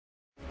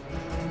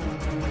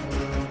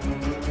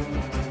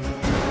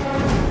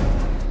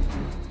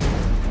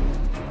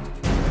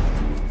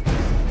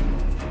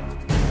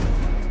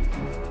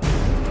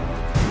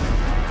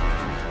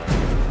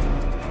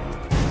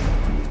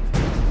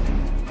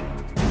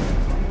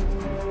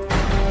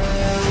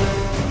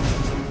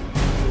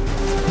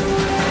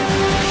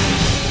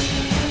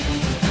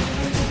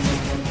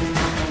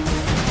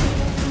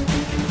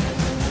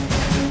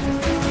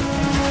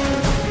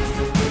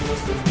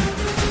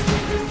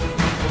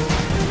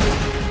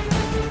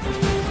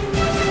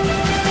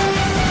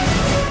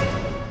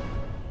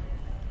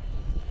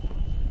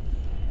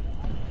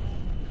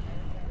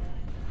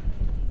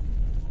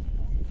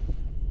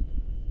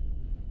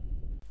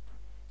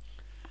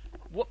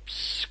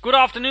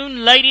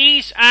afternoon,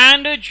 ladies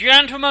and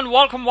gentlemen.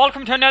 Welcome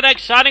to another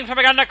exciting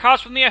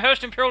Propagandacast with me, your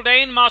host, Imperial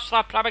Dane, Master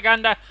of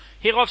Propaganda,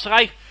 Hero of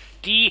Reich,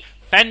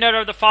 Defender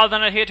of the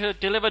Fatherland, here to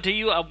deliver to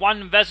you a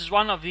 1 versus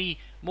 1 of the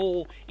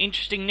more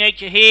interesting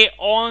nature here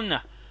on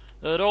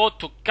the road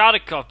to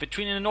Kharkov.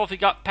 Between in the north, we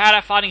got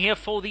Para fighting here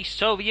for the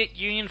Soviet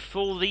Union,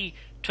 for the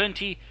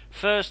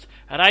 21st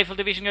Rifle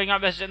Division going up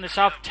versus in the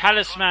south,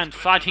 Talisman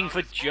fighting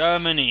for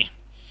Germany.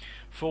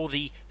 For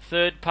the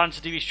 3rd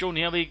Panzer Division,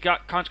 here we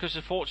got Counter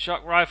Support,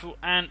 Shock Rifle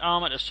and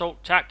Armoured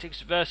Assault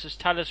Tactics versus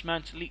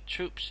Talisman's elite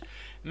troops,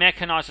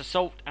 Mechanized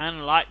Assault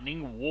and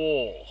Lightning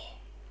War.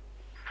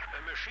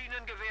 The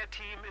Maschinengewehr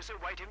team is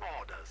awaiting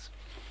orders.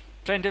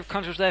 Plenty of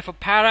counters there for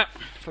Para.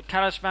 For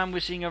Talisman, we're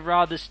seeing a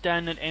rather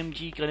standard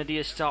MG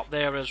Grenadier start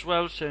there as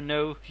well, so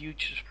no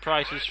huge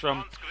surprises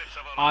from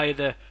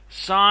either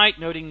side.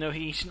 Noting though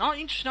he's not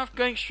interested enough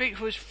going straight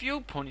for his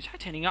fuel point.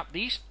 He's heading up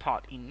the east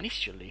part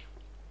initially,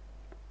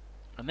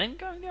 and then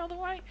going the other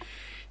way.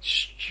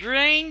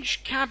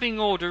 Strange capping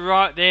order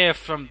right there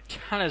from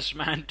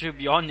Talisman, to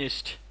be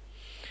honest.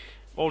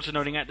 Also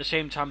noting at the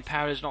same time,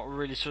 Para is not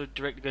really sort of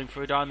directly going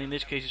for a dive. In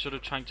this case, he's sort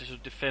of trying to sort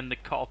of defend the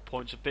cut-off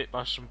points a bit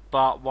by some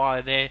barbed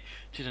wire there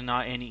to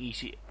deny any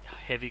easy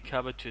heavy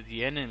cover to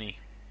the enemy.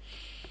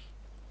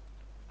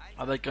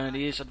 Other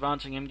Grenadiers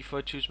advancing,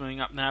 MD-42s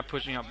moving up now,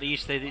 pushing up the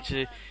east. It's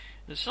a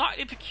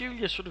slightly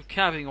peculiar sort of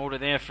capping order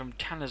there from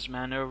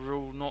Talisman.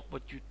 Overall, not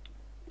what you'd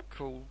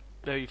call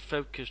very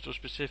focused or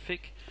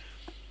specific,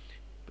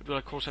 but we'll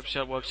of course have to see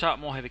how it works out.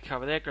 More heavy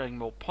cover there, grabbing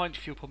more points,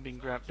 fuel pump being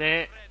grabbed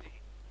there.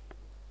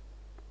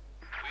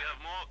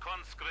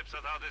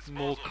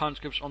 More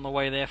conscripts on the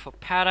way there for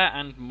Para,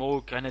 and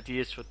more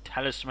Grenadiers for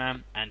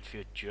Talisman and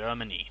for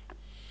Germany.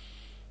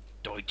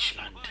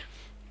 Deutschland.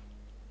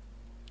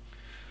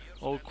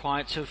 All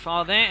quiet so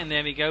far there, and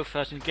there we go,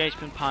 first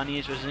engagement,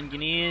 Pioneers versus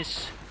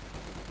Engineers.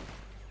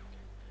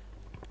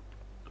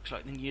 Looks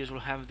like the Engineers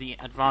will have the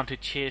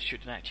advantage here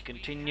should it actually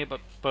continue,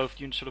 but both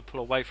units sort of pull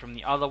away from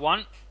the other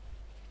one.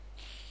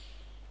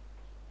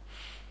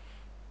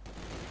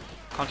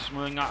 Conscious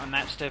moving up, and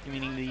that's definitely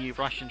meaning the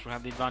Russians will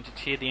have the advantage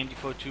here. The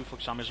MD-42, for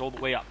example, is all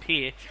the way up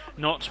here,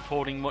 not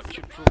supporting much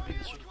of the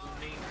sort of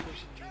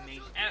the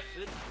main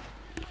effort.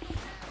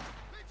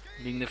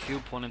 Leaving the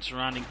fuel point and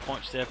surrounding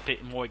points there a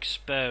bit more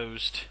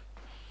exposed.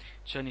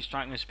 Certainly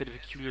striking us a bit of a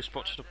peculiar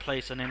spot to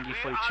place an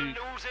MD-42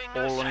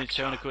 all on its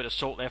own. A good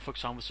assault there, for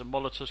example, some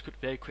Molotovs could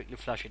very quickly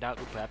flush it out,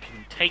 or perhaps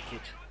even take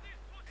it.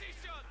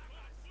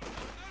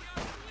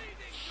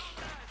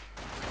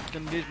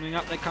 Grenadiers moving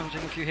up, there comes in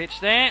a few hits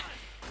there.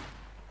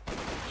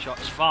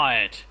 Shots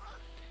fired.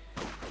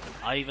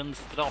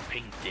 Ivan's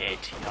dropping dead.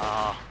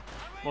 Yeah.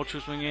 More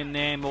troops moving in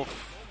there, more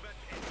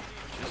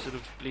just sort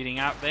of bleeding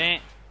out there.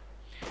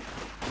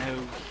 No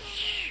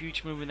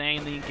huge movement there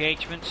in the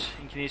engagements.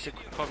 Engineers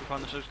probably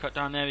find themselves cut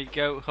down. There we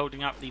go,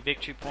 holding up the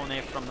victory point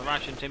there from the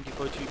Russians.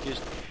 MD-42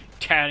 just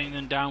tearing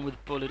them down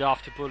with bullet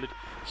after bullet.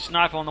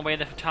 Sniper on the way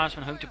there for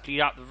Talisman, hoping to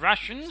bleed out the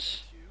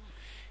Russians.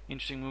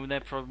 Interesting move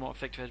there, probably more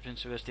effective has been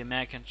versus the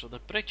Americans or the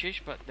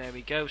British, but there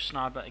we go.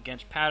 Sniper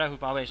against Para, who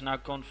by the way has now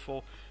gone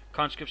for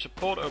conscript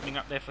support, opening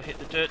up there for hit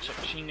the dirt,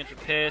 submachine guns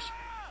repairs,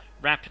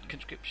 rapid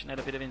conscription at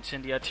a bit of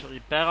incendiary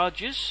artillery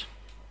barrages.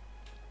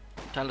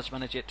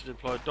 Talisman has yet to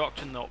deploy a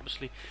doctrine.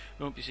 Obviously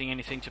we won't be seeing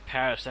anything to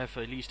Paris there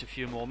for at least a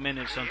few more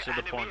minutes until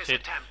the point's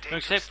hit.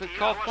 Going safe for the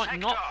Kharkov point,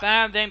 not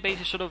bad then,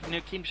 basically sort of,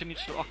 keeping some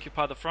units to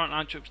occupy the front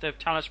line troops. They have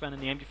Talisman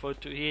and the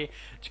MD-42 here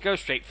to go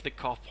straight for the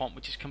Kharkov point,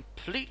 which is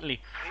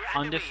completely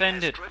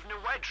undefended.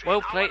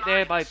 Well played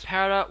there by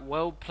Para,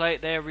 well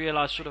played there,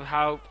 realised sort of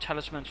how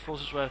Talisman's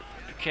forces were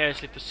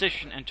precariously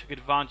positioned and took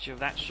advantage of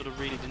that to sort of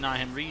really deny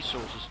him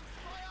resources.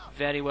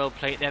 Very well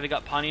played there. We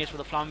got Pioneers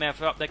with a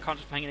Flammenwerfer up there,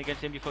 constantly hanging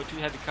against MD-42,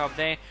 heavy cover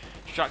there,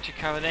 structure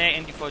cover there.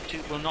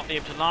 MD-42 will not be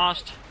able to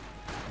last.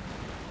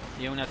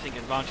 The only, I think,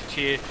 advantage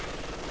here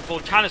for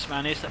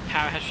Talisman is that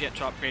Para has yet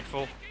to upgrade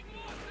for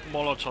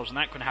Molotovs, and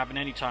that could happen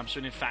anytime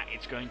soon. In fact,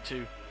 it's going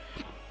to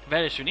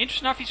very soon.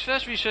 Interesting enough, he's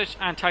first researched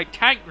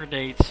anti-tank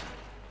grenades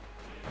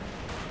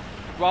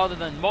rather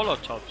than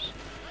Molotovs.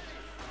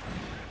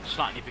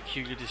 Slightly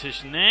peculiar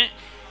decision there.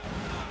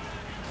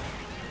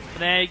 But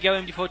there you go,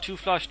 MD-42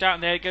 flushed out,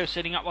 and there you go,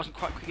 setting up, wasn't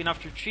quite quick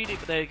enough to retreat it,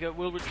 but there you go,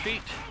 will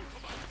retreat.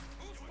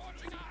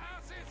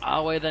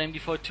 Away that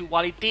MD-42,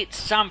 while he did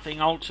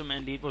something,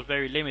 ultimately it was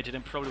very limited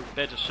and probably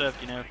better served,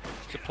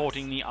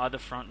 supporting the other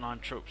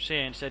frontline troops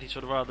here. Instead he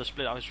sort of rather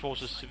split up his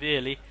forces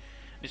severely.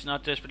 He's now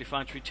desperately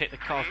trying to retake the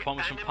Kharkov point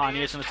with some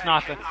Pioneers and a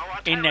Sniper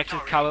in next to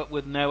cover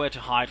with nowhere to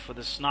hide for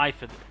the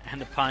Sniper,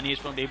 and the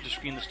Pioneers won't be able to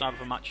screen the Sniper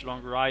for much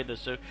longer either,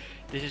 so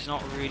this is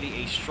not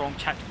really a strong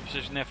tactical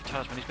position there for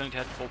Talisman. He's going to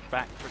have to fall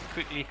back pretty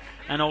quickly,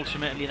 and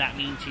ultimately that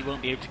means he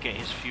won't be able to get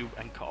his fuel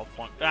and cut-off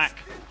point back.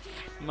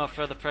 More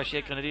further pressure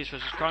here, Grenadiers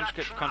versus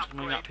conscripts. Conscripts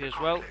moving up here as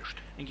well.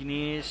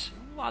 Engineers,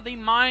 what are they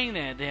mining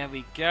there? There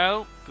we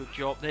go. Good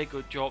job there,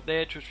 good job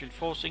there. Troops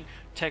reinforcing.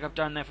 Take up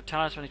down there for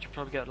Talisman. He should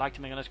probably like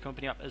to make a nice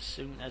company up as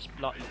soon as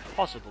bloody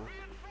possible.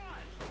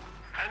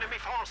 Enemy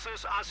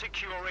forces are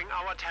securing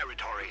our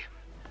territory.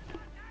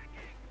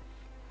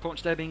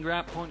 Points there being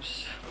grabbed,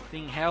 points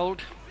being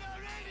held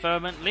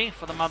fervently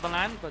for the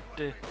motherland, but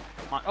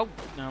oh,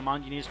 no,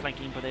 mind you,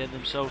 flanking, but they're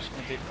themselves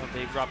in a bit of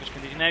a rubbish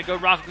condition. There you go,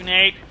 rifle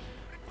grenade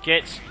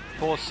gets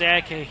poor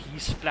Serke,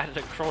 he's splattered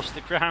across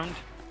the ground,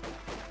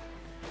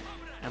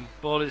 and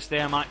bullets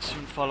there might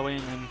soon follow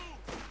in and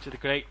to the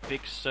great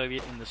big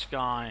Soviet in the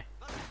sky.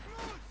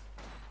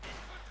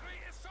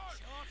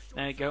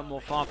 There you go,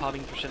 more firepower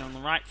being presented on the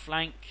right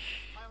flank.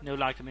 No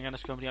light coming on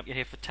us coming up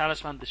here for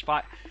Talisman,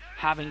 despite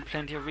having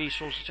plenty of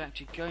resources to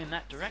actually go in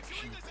that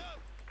direction.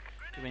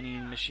 Do any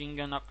machine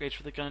gun upgrades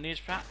for the Grenadiers,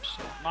 perhaps?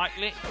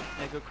 Likely.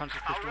 There you go,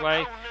 concept pushed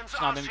away.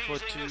 Sniping for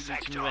 2 needs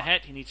to move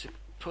ahead. He needs to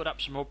put up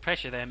some more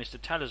pressure there,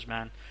 Mr.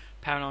 Talisman.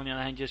 Parallel on the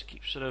other hand just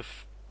keeps sort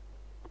of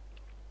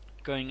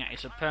going at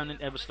his opponent,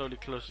 ever slowly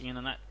closing in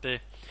on that. The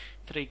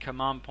 3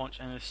 command points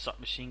and the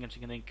submachine guns he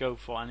can then go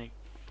for, and he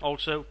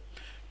also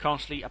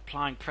constantly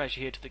applying pressure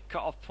here to the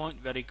cut-off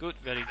point. Very good,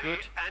 very good.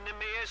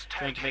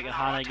 Going to make it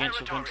harder again,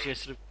 so once he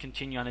sort of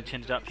continue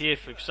unintended up here,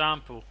 for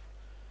example.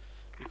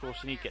 Of course,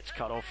 then he gets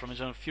cut off from his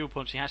own fuel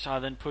points. He has to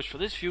then push for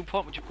this fuel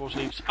point, which of course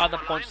leaves other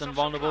points then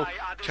vulnerable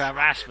to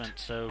harassment.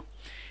 So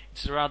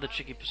it's a rather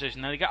tricky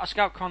position. Now, they got a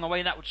scout car on the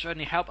way. That would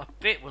certainly help a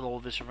bit with all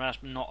this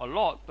harassment, not a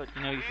lot. But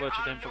you know, if you were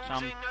to then, for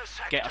example,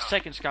 get a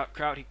second scout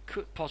car out, he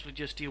could possibly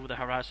just deal with the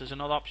harassers.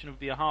 Another option would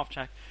be a half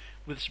track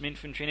with some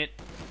infantry in it,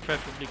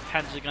 preferably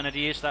Panzer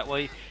Grenadiers. That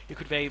way you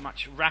could very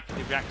much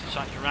rapidly react to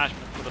such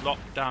harassment and put a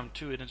lockdown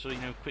to it, and so you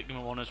know, quickly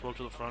move on as well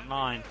to the front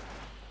line.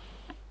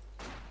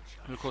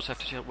 And of course have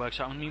to see how it works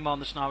out. And meanwhile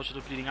the snipers sort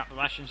of bleeding up the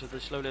rations as they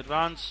slowly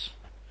advance.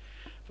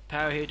 But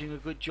Power here doing a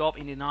good job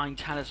in denying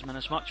Talisman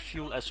as much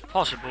fuel as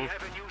possible.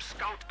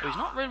 But he's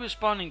not really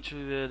responding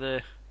to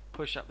the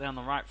push up there on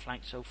the right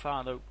flank so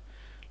far, though.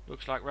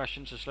 Looks like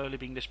Russians are slowly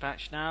being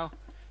dispatched now.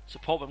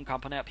 Support weapon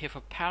company up here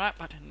for Parrot,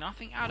 but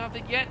nothing out of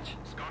it yet.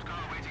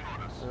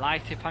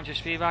 Light puncher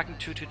Speedwagen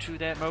 222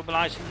 there,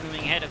 mobilizing,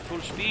 moving ahead at full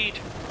speed.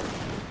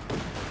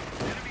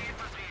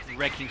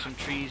 Wrecking some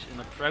trees in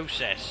the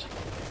process.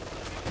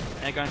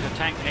 They're going to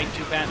tank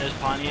 82 Banders,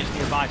 Pioneers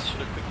nearby to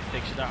sort of quickly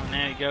fix it up. And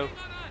there you go,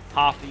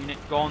 half the unit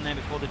gone there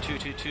before the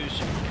 222s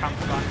come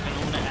from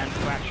Kanone and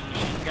action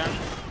machine gun.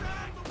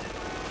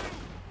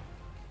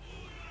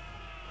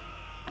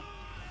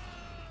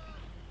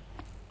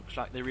 Looks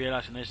like they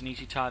realise and there's an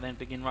easy tie, then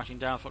begin rushing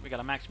down. We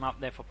got a maximum up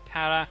there for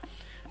Para.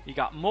 You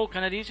got more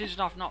Grenadiers, this is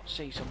enough not to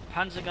see some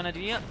Panzer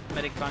Grenadier.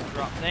 Medic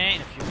bunker up there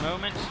in a few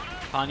moments.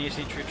 Pioneers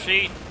need to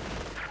retreat.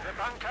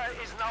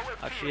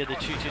 I fear the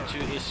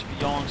 222 is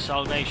beyond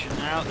salvation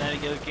now. There you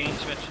go,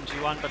 gains veteran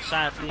 2-1, but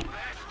sadly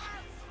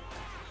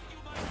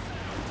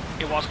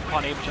it wasn't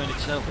quite able to turn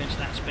itself into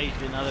that space.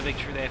 Another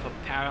victory there for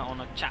Para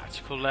on a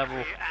tactical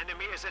level.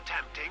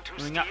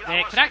 Moving up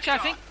there, could actually I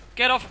think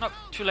get off, no,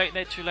 too late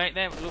there, too late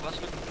there. Look,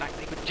 that's looking like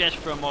they could just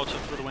throw a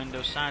Molotov through the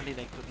window. Sadly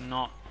they could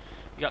not.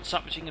 We got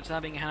submachine guns now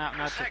being handed out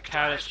now to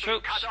Para's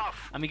troops,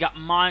 and we got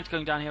mines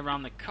going down here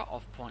around the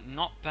cut-off point.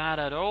 Not bad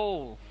at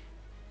all.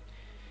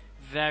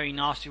 Very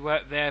nasty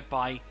work there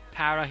by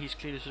Para. He's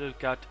clearly sort of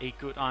got a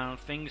good eye on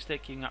things there,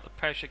 keeping up the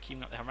pressure,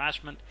 keeping up the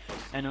harassment,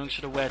 and knowing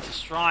sort of where to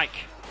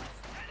strike.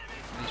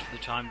 At least for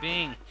the time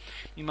being.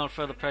 Meanwhile,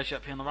 further pressure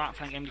up here on the right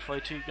flank,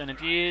 MD-42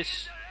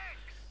 Grenadiers.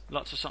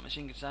 Lots of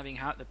submachine guns having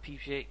out the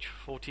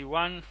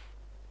PPH-41.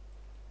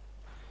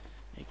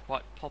 A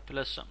quite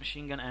popular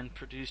submachine gun and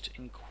produced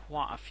in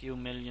quite a few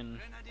million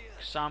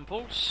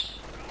samples.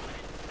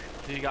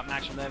 Here you got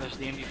Maxim there versus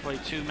the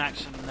MD-42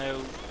 Maxim,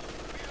 no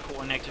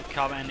core negative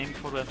cover and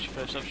import weapons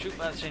first off shoot,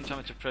 but at the same time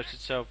it's approached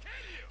itself,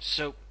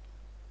 so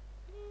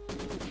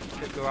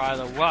could go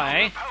either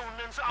way.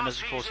 And as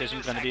of course there's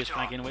some Grenadiers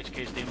flanking, in which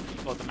case the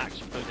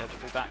Maxim both have to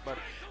pull back, but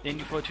the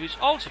MD-42 is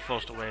also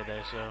forced away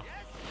there, so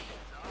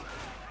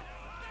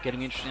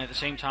getting interesting at the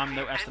same time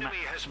though, as the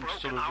Maxim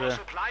sort of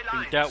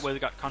being dealt with.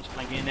 We've got constant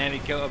flanking in there, we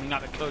go opening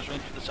up at close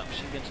range for the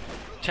submachine guns,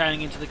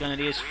 turning into the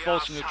Grenadiers,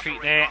 forcing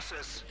retreat there.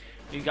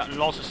 We've got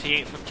losses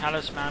here from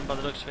Talisman, by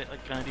the looks of it. The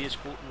Grenadiers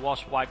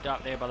was wiped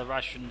out there by the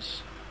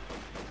Russians.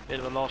 Bit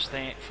of a loss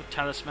there for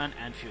Talisman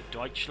and for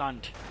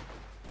Deutschland.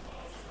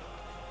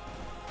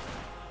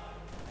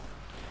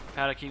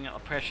 Para keeping up the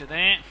pressure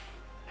there,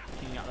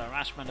 keeping up the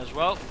harassment as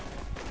well.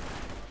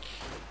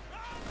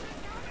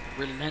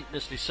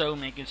 Relentlessly so,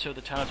 making sure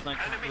the Talisman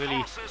can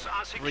really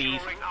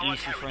breathe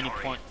easily for any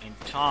point in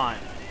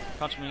time.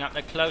 Continuing up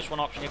there close, one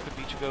option here could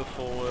be to go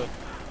for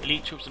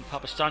elite troops and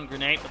pop a stun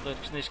grenade, but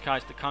in this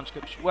case the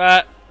conscripts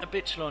were a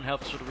bit slow in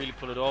health to sort of really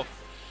pull it off.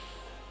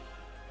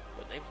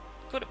 But they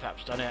could have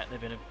perhaps done it. They've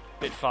been a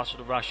bit faster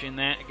to rush in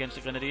there against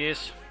the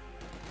Grenadiers.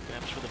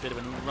 Perhaps with a bit of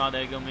a run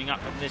there going up,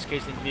 but in this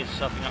case the Grenadiers are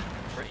suffering up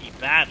pretty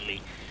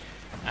badly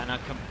and are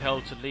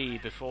compelled to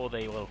leave before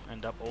they will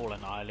end up all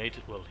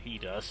annihilated. Well, he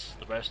does.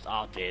 The rest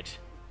are dead.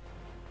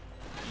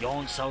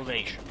 Beyond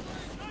salvation.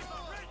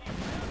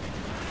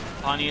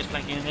 Pioneers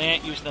flanking in there,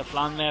 using their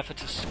flank there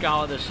to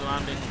scour the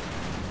surrounding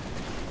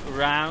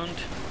ground.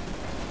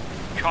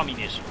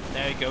 communism.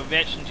 There we go.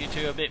 Veteran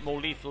T2 a bit more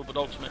lethal, but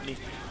ultimately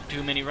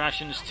too many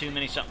rations, too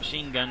many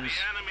submachine guns,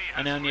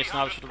 and only a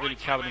sniper should have really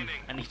covered him.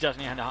 And he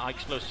doesn't have the high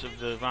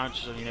explosive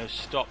advantage of, you know,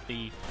 stop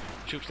the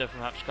troops there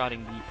from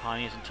outscouting the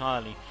pioneers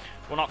entirely.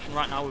 One option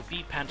right now would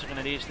be Panzer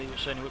Grenadiers. They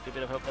certainly would be a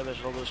bit of help there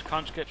as all those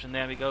conscripts. And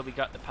there we go. We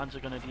got the Panzer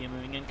Grenadier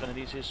moving in.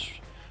 Grenadiers is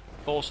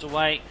forced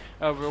away.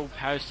 Overall,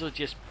 Paris still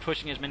just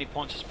pushing as many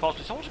points as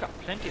possible. He's almost got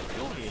plenty of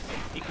fuel here.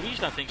 He could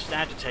easily, I think,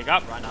 stand to take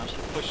up right now, so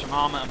push some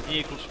armour and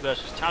vehicles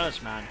versus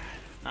Talisman.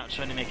 That would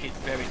certainly make it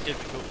very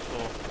difficult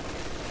for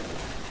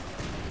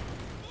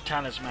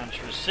Talisman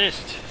to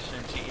resist,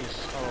 since he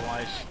is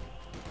otherwise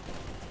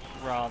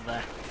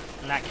rather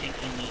lacking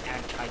in the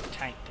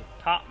anti-tank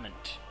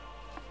department.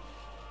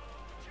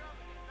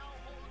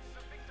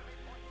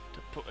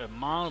 To put it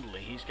mildly,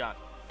 he's got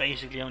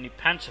basically only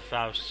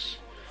Panzerfausts.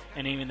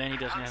 And even then he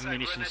doesn't have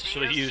munitions to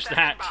sort of use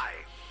that.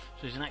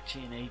 So he's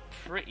actually in a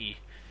pretty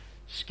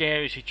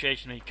scary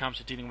situation when it comes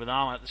to dealing with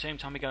armor. At the same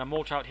time, we got a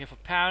mortar out here for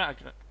power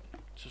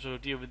to sort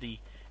of deal with the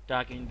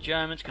darkening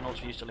Germans. Can also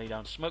be used to lay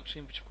down smoke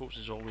screen, which of course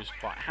is always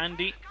quite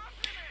handy.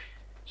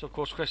 So of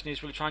course the question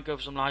is, will he try and go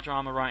for some larger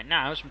armor right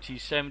now? Some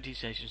T-70,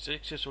 Station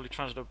 6s, or will he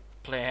try to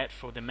play ahead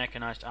for the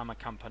mechanized armor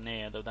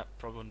company, though that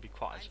probably wouldn't be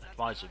quite as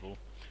advisable.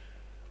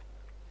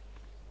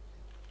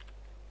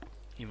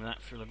 Even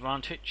that fuel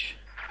advantage.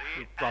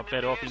 We're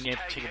better off being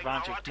able to take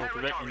advantage more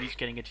directly, and he's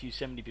getting a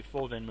T-70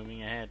 before then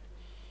moving ahead.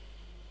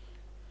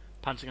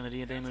 Panzer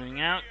Grenadier there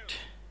moving out.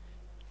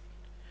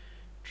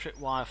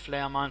 Tripwire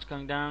flare mines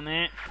going down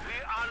there. We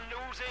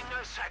are losing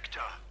a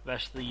sector.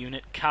 Rest of the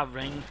unit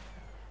covering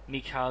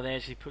Mikhail there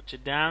as he puts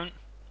it down.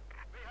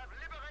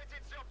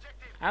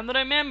 And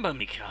remember,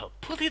 Mikhail,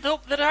 put it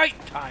up the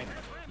right time,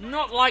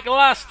 not like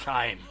last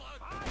time.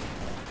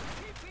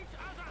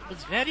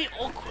 It's very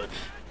awkward.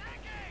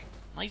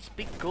 Nice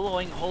big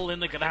glowing hole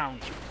in the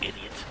ground, you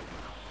idiot.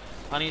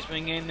 Honey's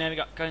bringing in there, we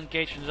got gun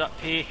engagements up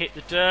here, hit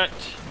the dirt.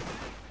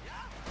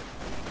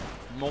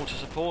 Mortar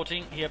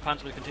supporting, here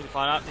Panzer will continue to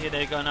fire up here,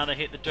 there you go, another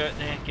hit the dirt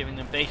there, giving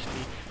them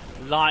basically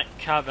light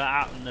cover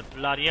out in the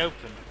bloody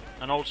open.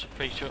 And also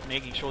pretty sure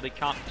making sure they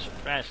can't be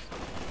suppressed.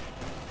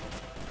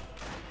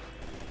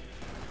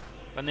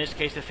 But in this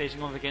case they're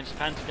facing off against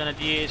Panzer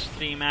Grenadiers,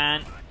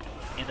 3-man.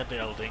 In the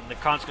building. The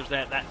conscripts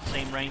there at that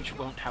same range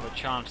won't have a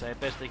chance. The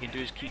best they can do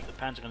is keep the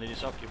Panzer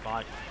Grenadiers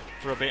occupied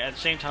for a bit. At the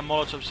same time,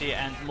 Molotovs here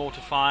and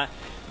mortar fire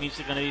means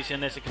the Grenadiers,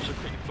 unless they can so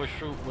quickly push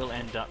through, will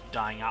end up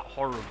dying out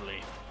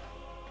horribly.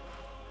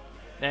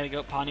 There we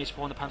go, Pioneers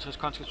spawn, the Panzer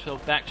conscripts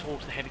filled back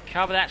towards the heavy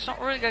cover. That's not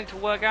really going to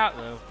work out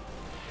though.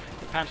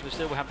 The Panzer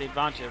still will have the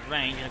advantage of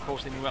range, and of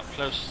course they move up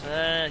close.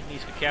 He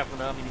needs to be careful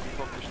though, I mean, if you've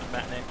got pushing them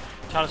back there.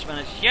 Talisman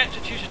is yet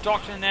to choose a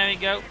doctrine, there we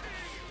go.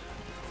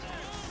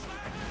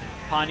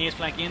 Pioneers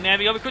flanking in, there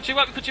we go, we could you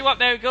up,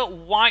 there we go,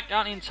 wiped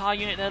out the entire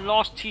unit there,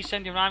 lost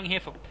T-70 arriving here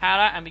for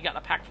Para, and we got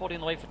the Pack 40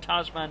 in the way for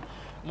Talisman,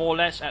 more or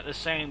less at the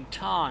same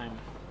time.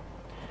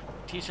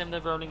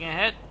 T-70 rolling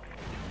ahead.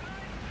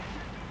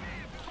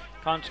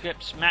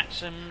 Conscripts,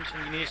 Maxims,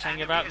 and Engineers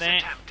hanging about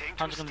there.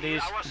 Conscripts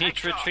need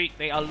to retreat,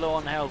 they are low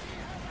on health.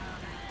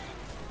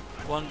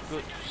 One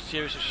good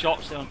series of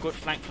shots there on good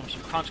flank from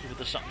some conscripts with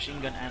the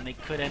submachine gun, and they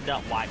could end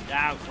up wiped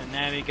out. And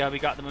there we go, we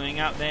got them moving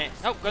out there.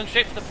 Oh, going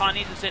straight for the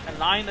Pioneers instead,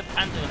 allowing the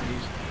Panzer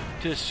Grenadiers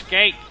to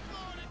escape.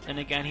 Then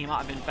again, he might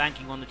have been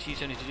banking on the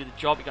T-70 to do the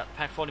job. He got the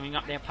Pack 40 moving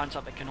up there, plants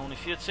up at Kanone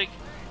 40.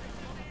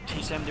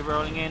 T-70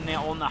 rolling in there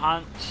on the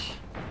hunt.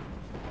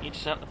 He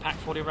just up the Pack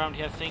 40 around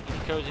here, I think,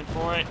 if he goes in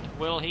for it.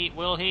 Will he?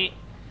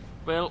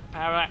 Will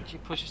Para actually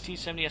pushes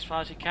T-70 as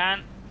far as he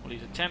can? Well,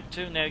 he's attempt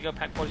to, and there we go,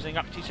 Pack 40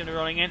 up, T-70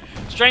 rolling in.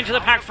 Straight to the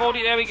Pack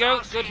 40, there we go,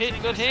 good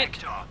hit.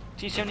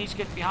 T-70 needs to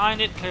get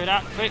behind it, clear it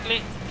out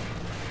quickly.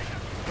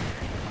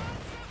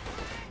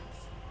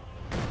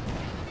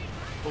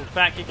 Pulls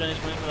back, he goes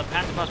for the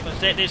Panzer Plus,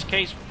 but in this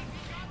case,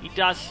 he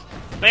does,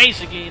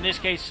 basically, in this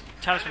case,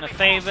 Talisman a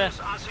favour.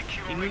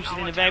 He moves it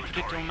in a very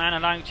predictable manner,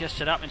 allowing him to just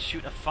set up and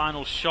shoot a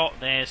final shot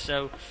there.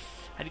 So,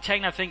 had he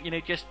taken, I think,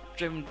 just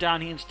driven down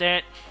here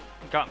instead,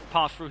 got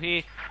passed through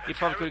here, he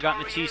probably could have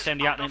gotten the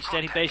T-70 out there.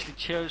 Instead, he basically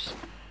chose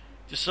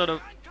to sort of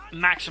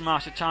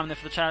maximise the time there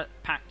for the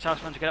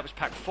Talisman to get up his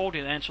Pack 40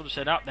 and then sort of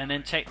set up, and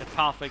then take the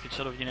path where he could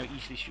sort of,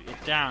 easily shoot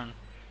it down.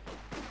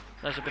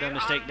 That's a bit of a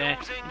mistake there.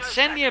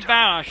 Incendiary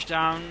barrage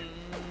down.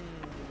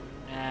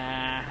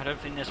 I don't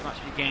think there's much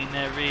to be gained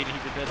there, really.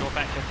 He'd be better off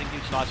actually, I think,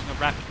 utilising a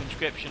rapid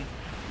conscription,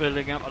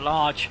 building up a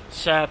large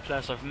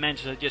surplus of men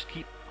to just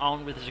keep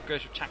on with his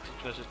aggressive tactics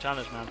versus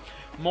Talisman.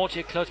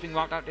 Mortier close being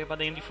rocked out there by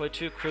the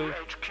MD-42 crew,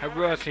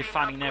 heroically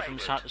fighting there from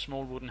inside the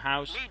small wooden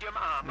house.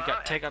 We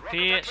got Take up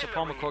here,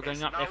 Supplement Corps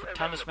going up there for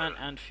Talisman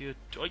and for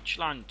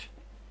Deutschland.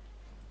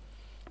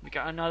 We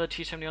got another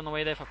T-70 on the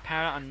way there for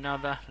Para,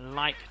 another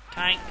light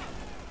tank.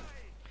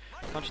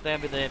 Comes there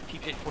with the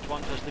PP-841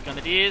 versus the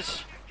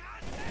Grenadiers.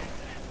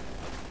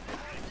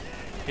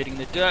 Hitting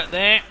the dirt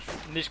there.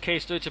 In this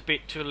case, though, it's a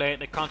bit too late.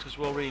 The conscripts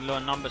were already low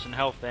in numbers and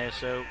health there,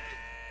 so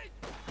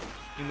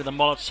even with the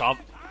Molotov,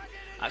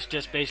 That's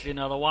just basically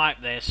another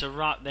wipe there. So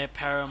right there,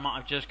 Para might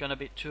have just gone a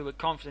bit too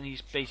confident.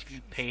 He's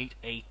basically paid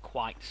a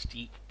quite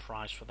steep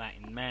price for that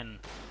in men.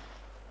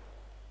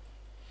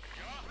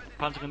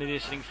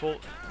 Panzergrenadier sitting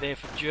fourth there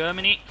for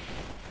Germany.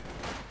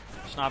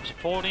 Sniper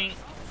supporting.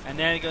 And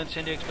then they're going to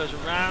send the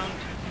explosive round.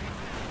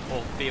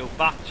 Or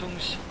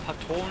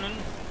Beobachtungspatronen.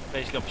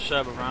 Basically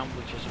observer round,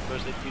 which I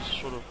suppose they use to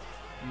sort of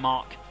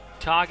mark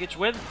targets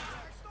with.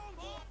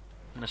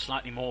 In a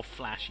slightly more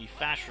flashy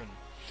fashion.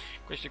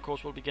 Which of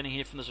course we'll be getting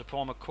here from the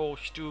Suprema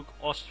CoH2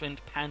 Ostwind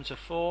Panzer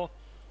IV.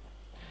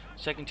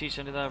 Second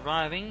T-70 there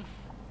arriving.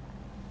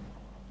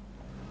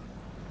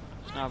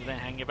 Sniper there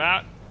hanging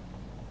about.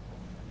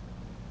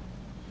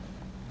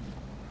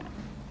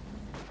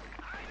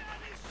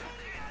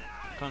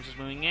 Panzer's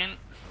moving in.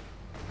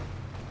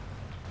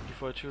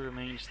 D42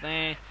 remains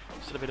there.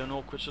 Still a bit of an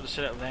awkward sort of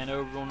setup there, and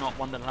overall not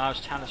one that allows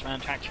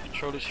Talisman to actually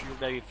control this fuel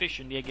very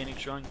efficiently. Again, it's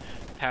showing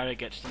Para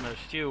gets the most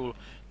fuel.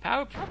 Para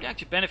would probably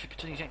actually benefit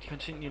because he's actually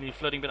continually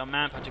flooding a bit of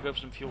manpower to go for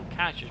some fuel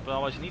catches, but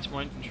otherwise he needs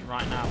more infantry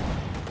right now.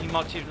 He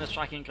marks even the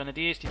striking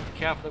grenadiers. Need to be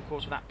careful, of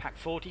course, with that Pack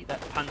 40,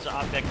 that Panzer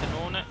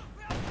Abwehrkanone.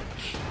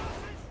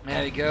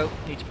 There we go.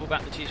 Need to pull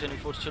back the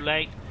T-74, it's too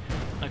late.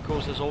 And of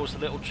course, there's always the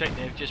little trick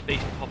there of just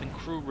basically popping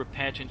crew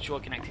repair to ensure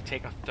it can actually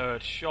take a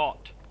third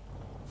shot.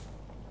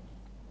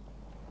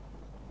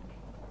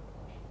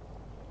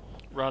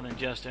 Rather than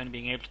just only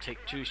being able to take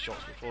 2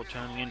 shots before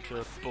turning into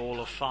a ball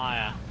of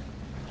fire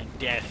and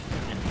death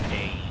and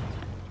pain.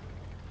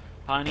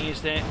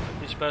 Pioneers there,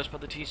 dispersed by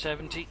the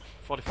T-70,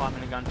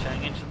 45mm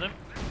turning into them.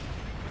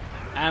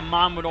 And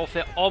mine would off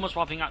there, almost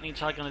wiping out the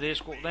entire Grenadier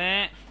squad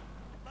there.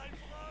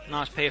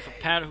 Nice pair for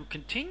Para, who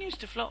continues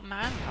to float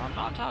manpower. I'm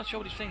not entirely sure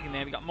what he's thinking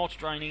there. We got mortar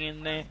draining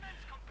in there,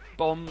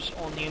 bombs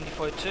on the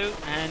MD-42,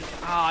 and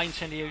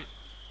incendiary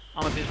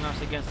armor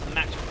business against the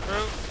maximum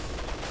crew.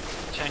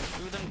 Tearing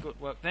through them, good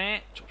work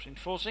there. Troops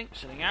enforcing,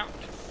 sitting out.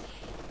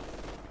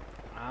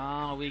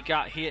 We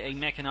got here a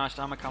mechanised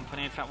armour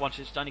company. In fact, once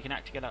it's done, you can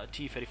actually get out a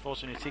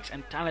T-34-76,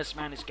 and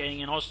Talisman is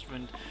gaining an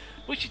Ostwind,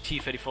 which the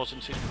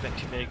T-34-76 will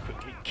actually very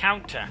quickly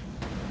counter.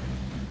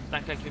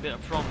 That could be a bit of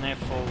a problem there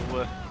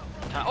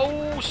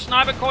for...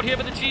 sniper caught here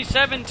with the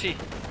T-70.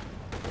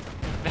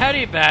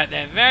 Very bad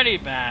there, very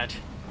bad.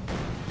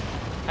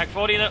 Pack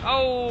 40 there.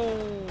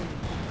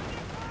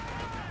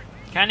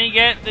 Can he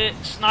get the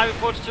sniper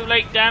before it's too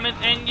late? Damn it,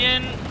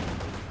 engine.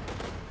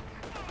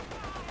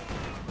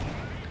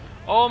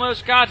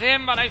 Almost got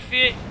him, but I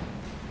fear...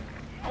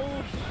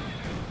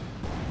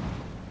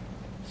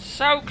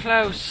 So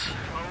close.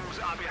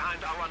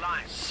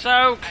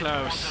 So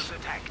close.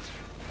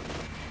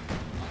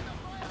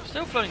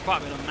 Still floating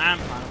quite a bit of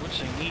manpower, I would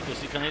say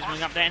needlessly. He's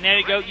running up there, and there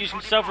we go,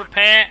 using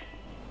self-repair.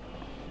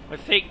 I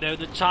think, though,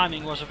 the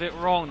timing was a bit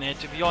wrong there,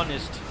 to be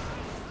honest.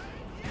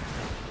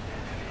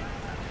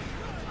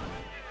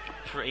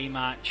 Pretty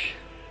much.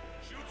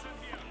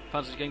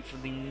 Panzer's going for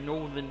the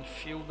northern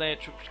fuel there.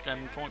 Troops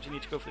grabbing points. He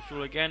needs to go for the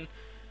fuel again.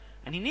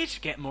 And he needs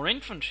to get more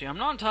infantry. I'm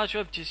not entirely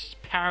sure if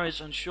just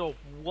Para's unsure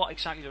what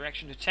exactly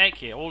direction to take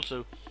here.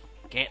 Also,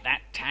 get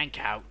that tank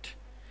out.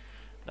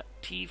 That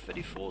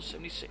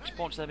T-34-76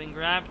 points that have been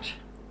grabbed.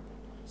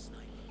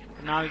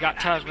 And now we got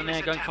Talisman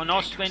there going for an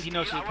Ostwind. He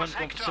knows his opponent's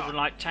going for several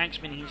light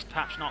tanks, meaning he's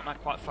perhaps not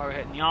that quite far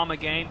ahead in the armour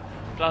game.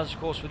 Plus, of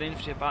course, with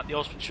infantry about the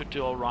Ostwind should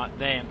do alright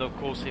there. And of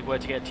course, if they were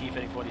to get a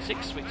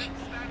T-30-46, which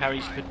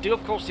Paris could do,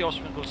 of course, the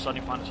Ostwind will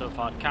suddenly find itself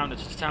hard countered.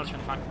 So the Talisman,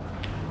 in fact,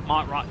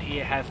 might right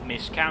here have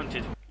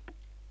miscounted.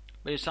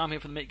 But it's time here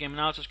for the mid-game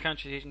analysis.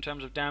 Counter in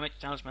terms of damage,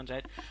 Talisman's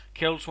ahead.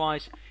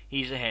 Kills-wise,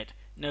 he's ahead.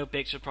 No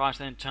big surprise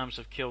then in terms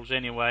of kills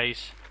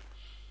anyways.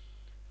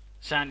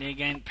 Sadly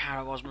again,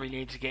 Para wasn't really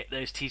able to get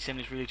those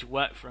T-70s really to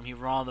work for him. He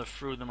rather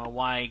threw them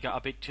away, got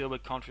a bit too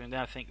overconfident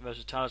there, I think,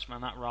 versus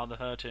Talisman. That rather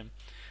hurt him.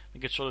 We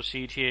could sort of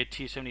see it here,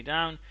 T-70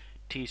 down,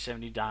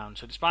 T-70 down.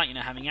 So despite,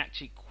 having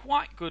actually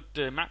quite good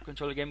map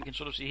control again, we can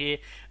sort of see here,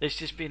 there's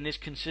just been this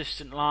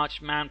consistent large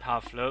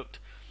manpower float,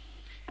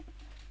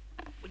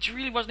 which he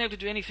really wasn't able to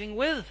do anything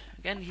with.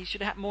 Again, he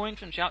should have had more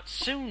infantry out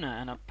sooner,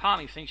 and I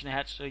partly think he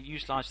had to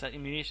utilise that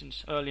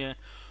munitions earlier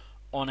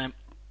on a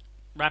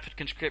rapid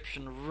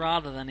conscription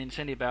rather than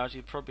incendiary barrels.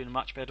 He'd probably been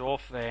much better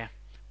off there.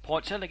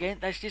 Point out again,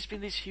 there's just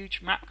been this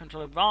huge map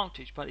control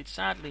advantage, but it's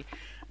sadly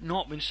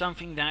not been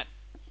something that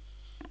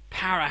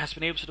Para has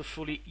been able to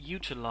fully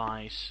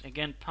utilise.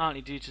 Again,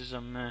 partly due to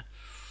some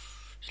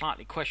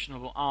slightly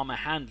questionable armour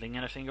handling,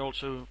 and I think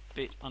also a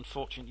bit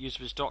unfortunate use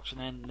of his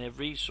doctrine and their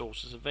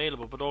resources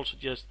available, but also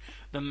just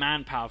the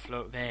manpower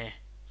float there.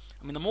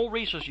 I mean, the more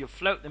resources you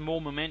float, the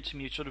more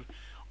momentum you sort of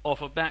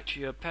offer back to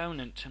your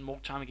opponent, and more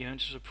time you give him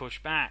to sort of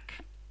push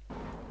back.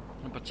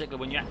 In particular,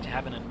 when you actually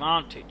have an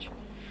advantage.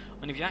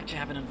 And if you actually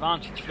have an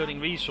advantage, floating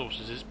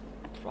resources is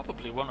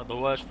probably one of the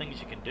worst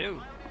things you can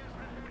do.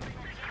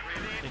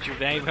 That you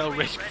very well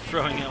risk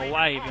throwing it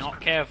away if you're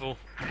not careful.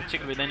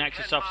 Particularly then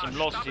actually suffer some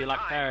losses here like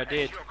Para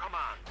did.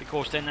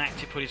 Because then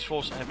actually put his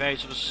force at a very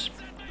sort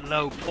of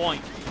low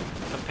point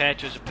compared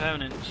to his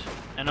opponent,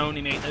 and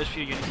only make those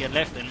few units he had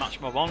left then much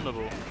more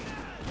vulnerable.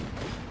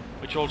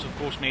 Which which also of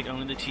course made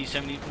only the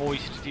T-70 more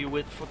easy to deal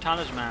with for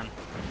Talisman,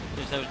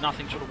 since there was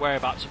nothing to worry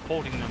about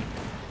supporting them.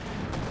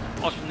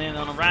 Osman then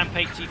on a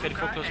rampage,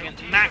 T-34 closing in.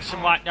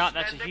 Maxim wiped out,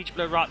 that's a huge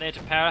blow right there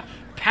to Para.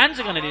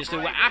 Panzergun it is, they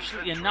were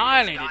absolutely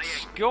annihilated,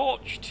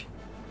 scorched.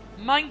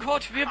 Mein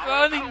Gott, we're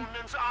burning!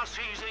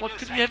 What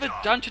could we ever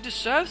done to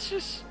deserve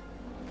this?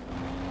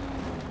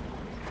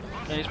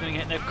 He's moving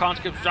hit, their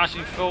conscripts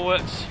rushing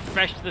forwards,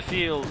 fresh to the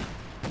field.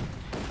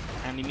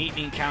 And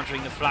immediately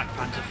encountering the flak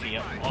Panzer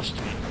IV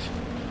Ostwind,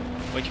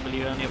 which I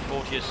believe only a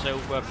 40 or so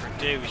were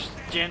produced.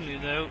 Generally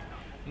though,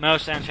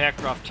 most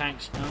anti-aircraft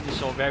tanks only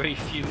saw very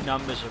few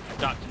numbers of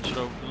production sort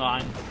of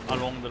line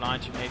along the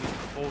lines of maybe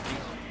 40,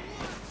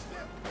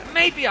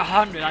 maybe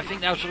 100. I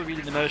think that was sort of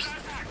really the most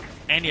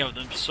any of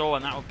them saw,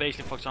 and that would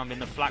basically, for example, in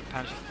the flak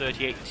Panzer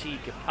 38T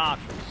Gepard,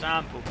 for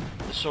example,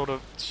 that sort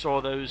of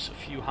saw those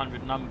few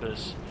hundred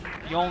numbers.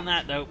 Beyond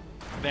that though,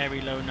 very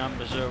low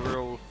numbers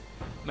overall.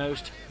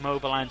 Most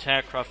mobile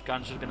anti-aircraft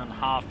guns have been on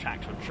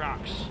half-tracks or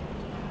trucks.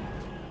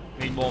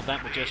 I mean, more of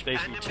them were just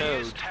basically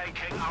towed.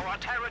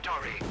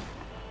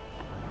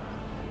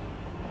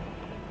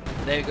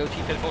 There you go,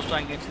 T-34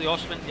 striking against the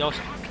Ostwind. The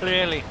Ostwind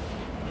clearly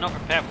not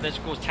prepared for this.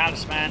 Of course,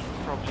 Talisman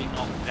probably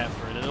not prepared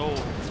for it at all.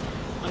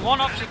 And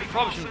one option we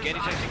probably shouldn't get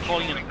is actually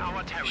calling in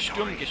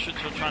Sturmgeschütz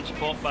for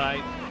transport, but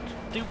I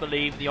do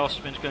believe the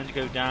Ostwind's going to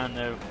go down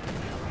though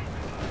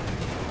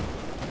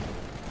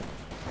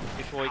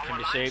before it can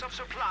be saved.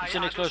 It's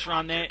an explosion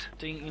around there,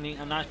 doing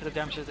a nice bit of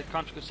damage as the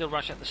Contra could still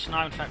rush at the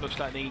sniper. In fact, looks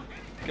like they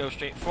go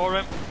straight for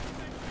him.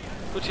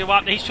 Good to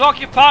what he's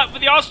talking apart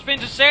with the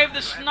Ostwind to save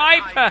the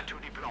sniper.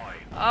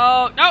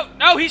 Oh,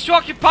 no, he's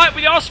talking apart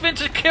with the Ostwind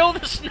to kill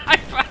the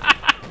sniper.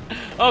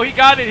 Oh, he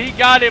got it,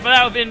 but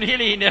that would have been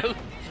really,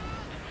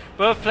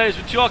 both players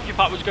were talking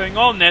apart what's going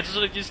on there to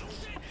sort of just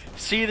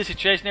see the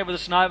situation there with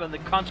the sniper and the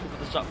conscript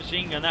with the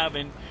submachine gun. That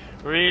would have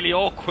been really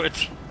awkward.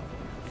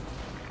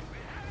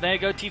 There you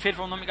go, T-34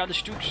 from them, we got the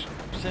Stuks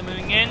still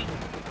moving in.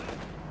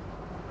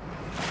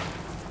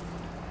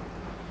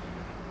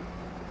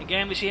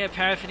 Again, we see here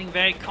Para feeling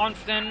very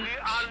confident.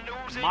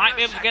 Might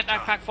be able to get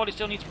that Pack 40,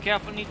 still needs to be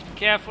careful,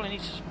 he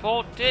needs to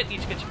support it,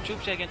 needs to get some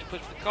troops here again to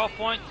push for the core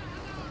point.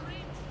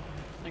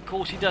 And of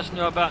course he doesn't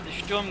know about the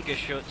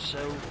Sturmgeschütz,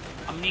 so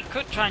I mean he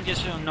could try and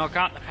just sort of knock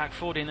out the Pack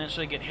 40 and then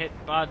sort of get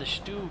hit by the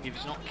Stug if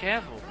he's not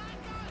careful.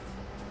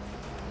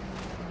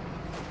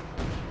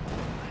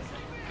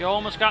 He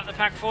almost got the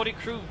Pack 40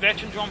 crew,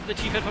 veteran drawn for the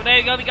T-34. There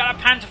you go, we got a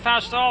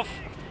Panzerfaust off.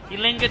 He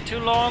lingered too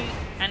long,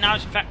 and now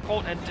it's in fact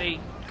caught at a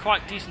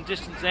quite decent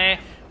distance there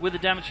with the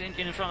damage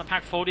engine in front of the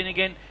Pack 40. And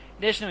again,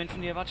 there's no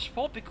infantry about to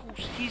support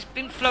because he's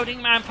been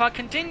floating manpower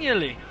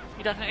continually.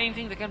 He doesn't have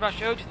anything that can rush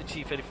over to the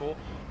T-34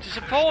 to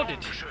support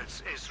it.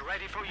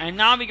 And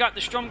now we got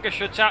the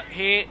Sturmgeschütz out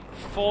here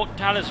for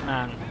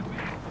Talisman.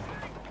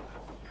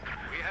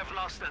 We have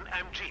lost an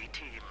MG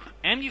team.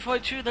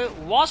 MG42 though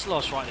was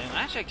lost right there.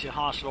 That's actually a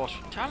harsh loss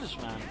for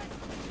Talisman.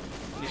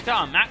 He's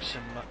got a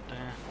Maxim, but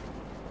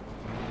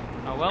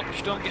oh well,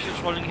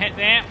 Sturmgeschütz rolling hit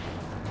there.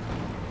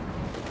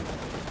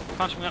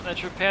 Conscript up there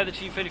to repair the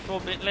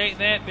T-34, bit late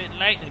there,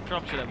 They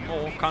probably should have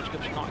more.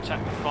 Conscripts are not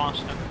exactly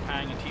fast enough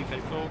repairing a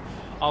T-34.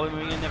 Are we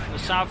moving in there from the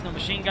south? The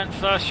machine gun,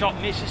 first shot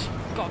misses.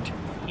 God,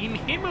 in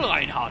Himmel,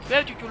 Reinhard,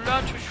 where did you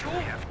learn to shoot?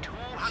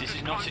 This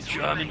is not the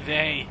German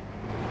way.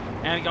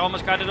 There we go,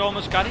 almost got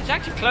it. It's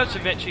actually close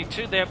eventually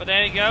to there, but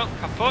there you go.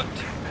 Kaput.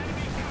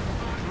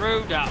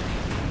 Screwed up.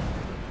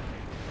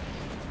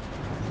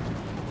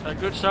 A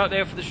good start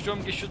there for the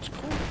Sturmgeschütz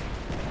crew.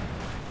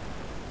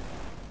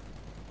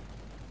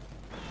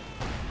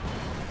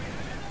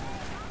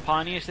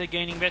 Pioneers, they're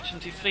gaining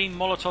veteran T3.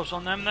 Molotovs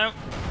on them though.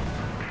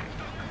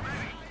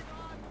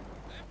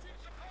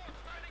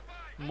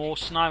 More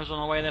snipers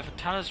on the way there for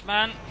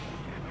Talisman.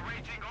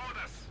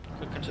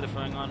 Could consider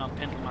throwing on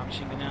Pendulum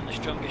machine gun down. The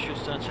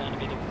Sturmgeschütz does turn a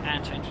bit of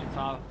anti-infantry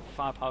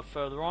firepower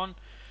further on.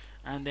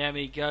 And there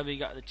we go, we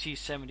got the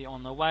T-70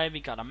 on the way, we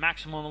got a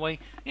Maxim on the way.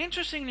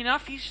 Interestingly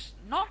enough, he's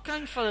not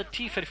going for the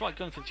T-34,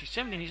 going for the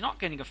T-70, and he's not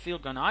getting a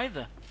field gun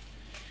either.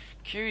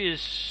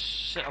 Curious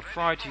set of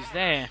priorities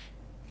there.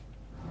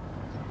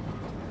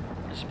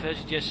 I suppose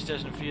he just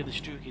doesn't feel the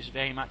Stug is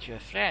very much a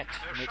threat,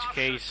 in which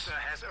case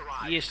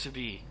he is to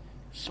be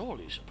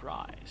sorely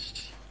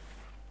surprised.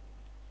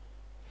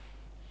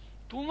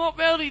 Do not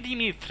worry,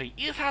 Dimitri,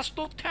 it has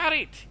no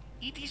turret.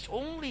 It is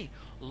only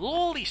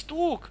lowly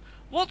Stug.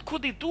 What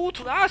could it do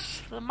to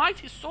us, the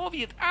mighty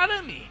Soviet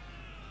army?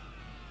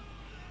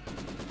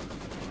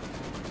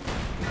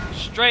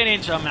 Straight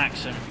into a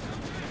Maxim.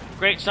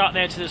 Great start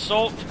there to the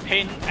assault,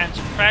 pinned and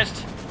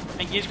suppressed.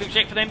 And here's a quick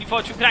check for them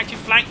before two can actually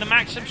flank the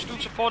Maxim.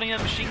 Stug supporting the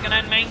machine gun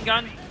and main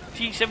gun.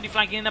 T-70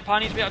 flanking in the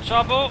Pioneers, a bit of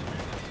trouble.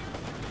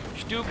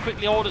 Stug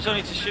quickly orders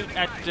only to shoot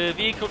at the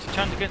vehicle to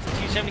turn against the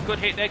T-70. Good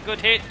hit there,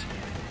 good hit.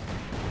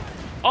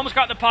 Almost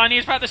got the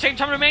Pioneers, but at the same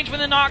time remains with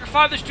the Narc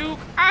 5. The Stug.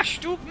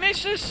 Stug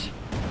misses.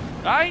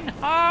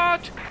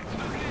 Reinhard!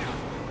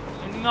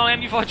 No,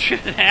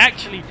 MG4 they're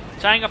actually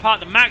tearing apart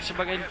the Maxim,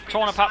 but getting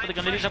torn apart with the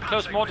gun. It is up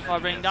close,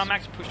 mortified, raining down.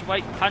 Maxim pushed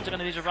away. Panzer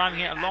gun is arriving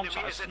here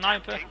alongside a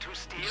sniper.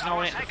 He's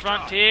now at the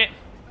front here.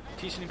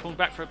 T-City pulling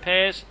back for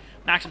repairs.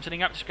 Maxim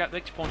setting up to scrap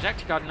victor points.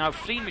 Active Guard now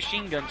 3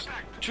 machine guns.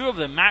 2 of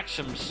them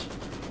Maxims.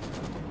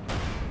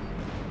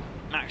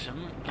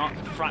 Maxim not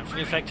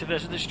frightfully effective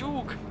versus the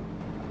Stug.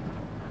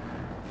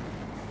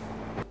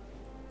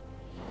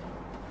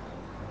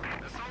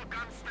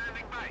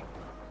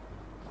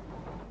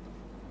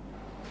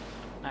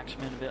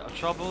 Maxim in a bit of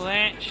trouble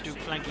there. Stug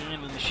flanking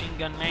in with machine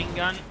gun, main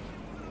gun.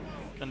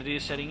 Gonna do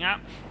setting up.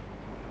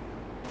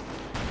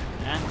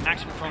 And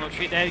Maxim from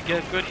retreat there.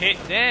 Good hit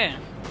there.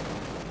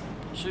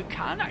 So you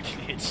can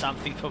actually hit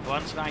something for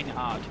once,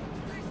 Reinhardt.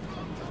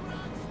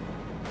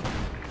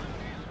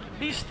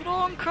 Be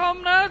strong,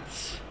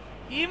 comrades!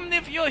 Even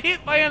if you're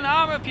hit by an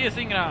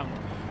armor-piercing round,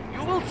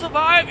 you will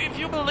survive if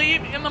you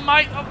believe in the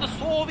might of the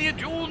Soviet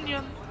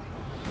Union.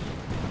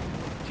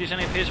 Sees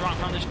any appears right in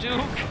front of the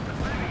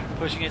Stug.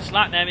 Pushing it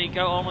slack, there we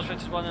go, almost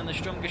fixes one in the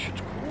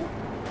Sturmgeschütz.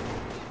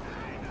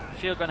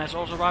 Field gun has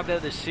also arrived there,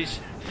 the CIS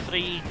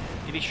 3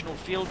 divisional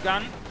field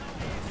gun.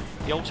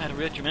 He also had a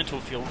regimental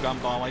field gun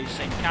by the way,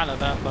 same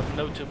caliber, but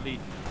notably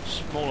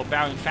smaller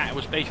barrel. In fact, it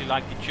was basically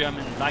like the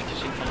German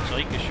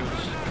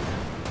Leichtgeschütz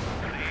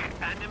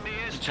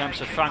in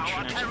terms of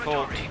function and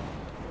support.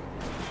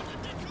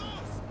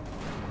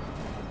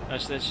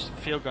 As this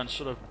field gun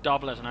sort of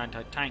double as an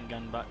anti-tank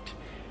gun, but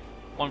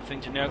one thing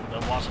to note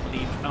though was, I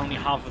believe, only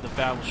half of the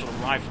barrel was sort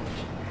of rifled.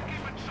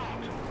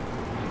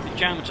 The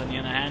Germans, on the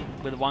other hand,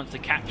 were the ones to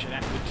capture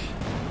that would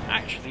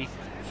actually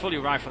fully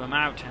rifle them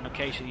out and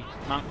occasionally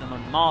mount them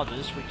on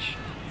Marders, which,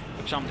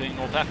 for example, in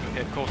North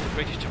Africa, of course, the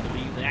British to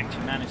believe they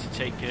actually managed to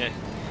take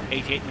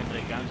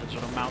 88mm guns and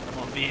sort of mount them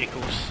on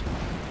vehicles.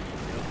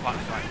 They were quite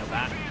frightened of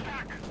that.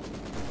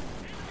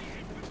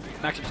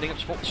 Maxim's setting up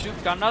support the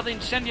Stug. Got another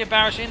incendiary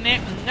barrage in there,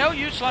 and no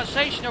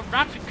utilisation of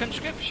rapid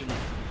conscription.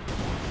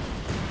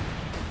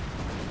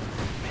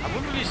 I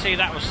wouldn't really say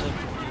that was an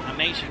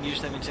amazing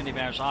use of incendiary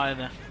barrage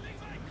either.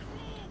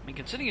 I mean,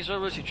 considering his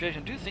overall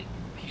situation, I do think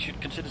he should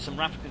consider some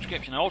rapid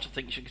conscription. I also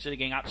think he should consider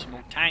getting out some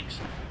more tanks.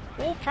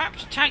 Or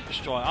perhaps a tank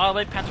destroyer. Oh,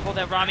 they Panther 4,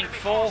 they're running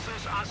 4.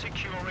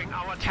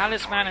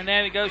 Talisman, and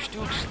there we go.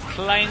 Stug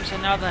claims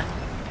another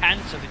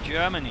Panther for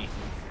Germany.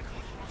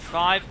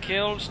 5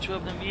 kills, 2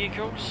 of them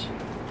vehicles.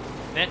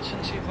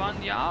 Veterans who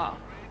won, yeah.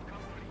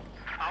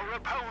 Our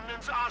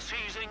opponents are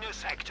seizing a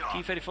sector.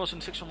 T-34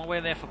 and 6 on the way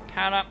there for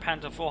Para.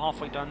 Panther 4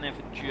 halfway done there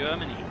for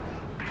Germany.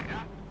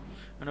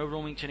 And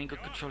overall maintaining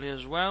good control here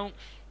as well.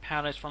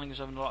 Para is finding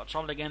himself in a lot of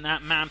trouble again.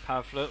 That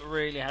manpower float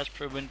really has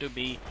proven to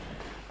be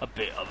a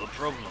bit of a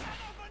problem.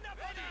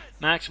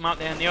 Maxim out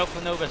there in the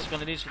open though, that's going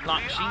to do some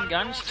light machine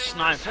guns.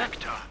 Sniper.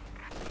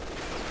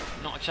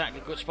 Not exactly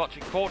a good spot to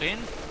be caught in.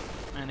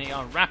 And they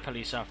are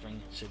rapidly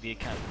suffering severe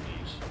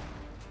casualties.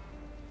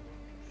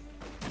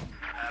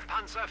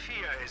 Panzer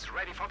 4 is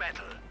ready for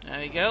battle. There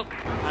we go.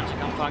 Panzer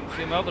Kampfwagen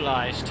 3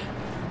 mobilised.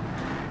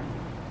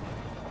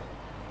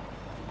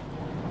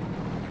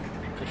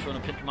 Could throw a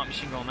pin up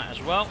machine gun on that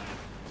as well.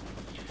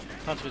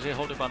 Panzer was here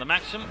holded by the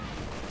Maxim.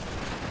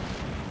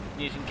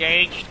 He's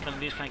engaged.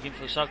 Canadians flanking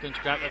for the south, going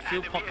to grab that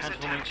field pump.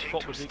 Panzer forming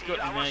support would be good.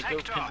 And there you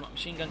go. Pin up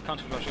machine gun.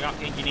 Counter rushing up.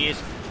 The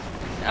engineers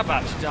are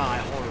about to die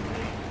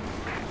horribly.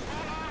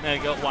 There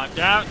you go. Wiped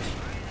out.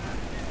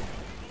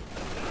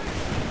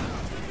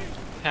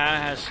 Para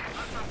has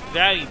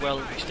very well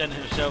extended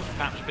himself,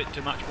 perhaps a bit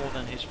too much more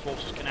than his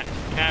forces can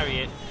actually carry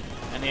it,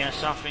 and they are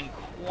suffering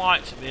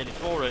quite severely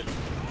for it.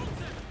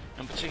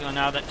 In particular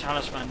now that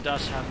Talisman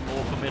does have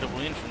more formidable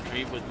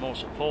infantry with more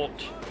support,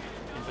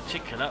 in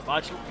particular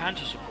vital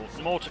Panther support.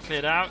 The mortar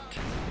cleared out,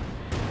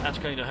 that's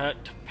going to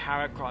hurt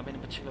Para quite a bit, in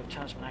particular if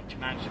Talisman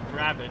actually managed to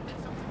grab it.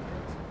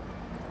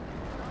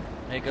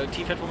 There you go,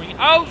 T-Fed forming.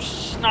 Oh,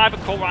 sniper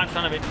caught right in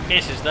front of it,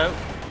 misses though.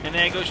 And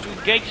there goes to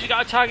engage, he's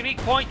got a target weak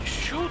point,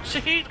 shoots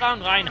a heat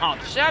round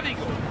Reinhardt, very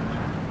good.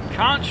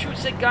 Can't shoot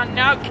the gun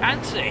now, can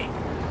he?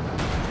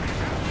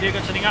 Field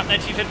gun setting up there,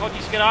 T-54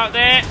 needs to get out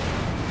there.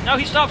 No,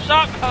 he stops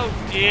up, oh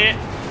dear.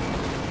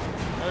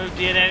 Oh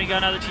dear, there we go,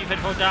 another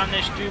T-54 down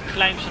there. Stug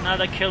claims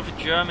another kill for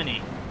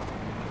Germany.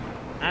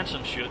 And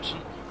some shoots.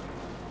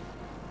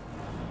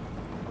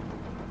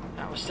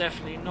 That was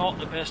definitely not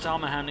the best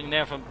armour handling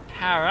there from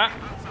Para.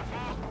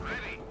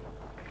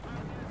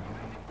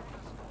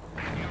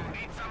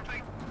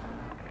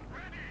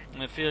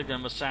 The field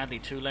gun was sadly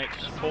too late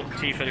to support the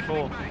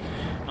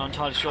T-34. Not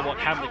entirely sure what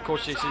happened. Of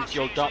course, this is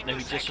jogged up there.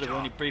 We just sort of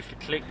only briefly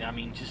clicked there. I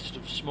mean, just sort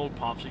of small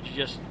parts which you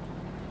just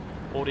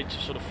ordered to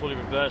sort of fully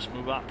reverse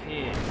move up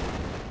here.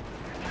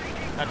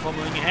 That one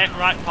moving ahead,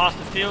 right past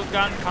the field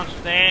gun. Comes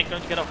there,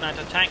 going to get off an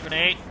anti-tank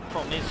grenade.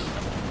 Problem is,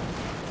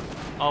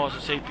 I was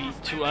to say be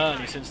too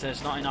early since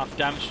there's not enough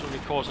damage to really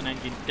cause an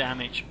engine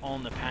damage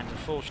on the Panther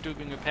 4. Stug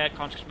being repaired,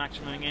 Conscious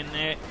Maximum in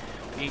there.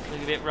 Being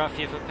a bit rough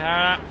here for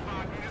Para.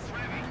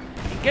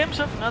 He can get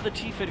himself another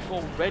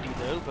T-34 ready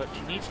though, but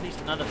he needs at least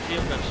another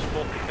field gun to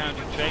support the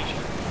counter invasion.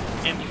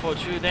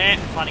 MD-42 there,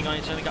 fighting on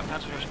his own, got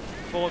Panzer rushing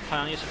forward,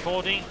 Pioneer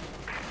supporting.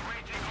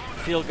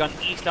 Field gun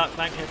east out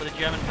flank here by the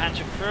German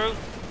Panzer crew.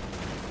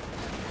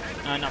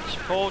 Not enough to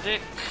support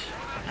it.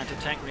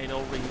 Anti-tank grenade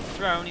already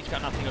thrown, he's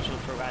got nothing else to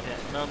throw at it at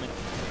the moment.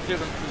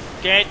 Field gun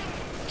crew dead.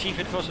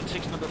 T-54 and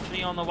 6 number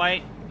 3 on the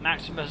way.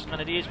 Maxim versus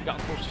Grenadiers. We got,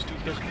 of course, the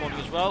Stukas calling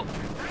as well.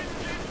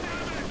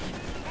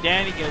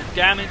 There we go.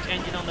 Damaged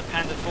engine on the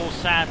Panther 4.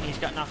 Sadly, he's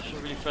got nothing to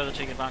really further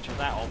take advantage of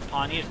that. All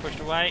Pioneers pushed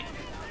away.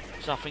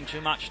 Suffering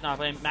too much. Now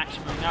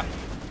Maxim moving up.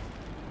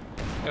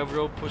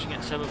 Overall, pushing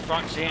at several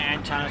fronts here.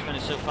 And Talisman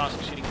is so far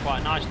succeeding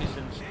quite nicely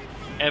since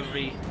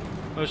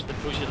most of the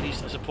push at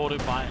least are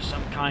supported by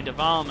some kind of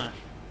armour.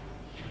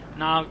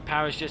 Now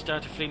Paris just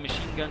down to 3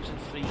 machine guns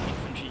and 3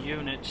 infantry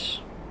units.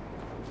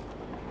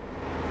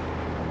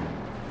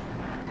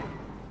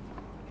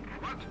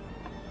 What?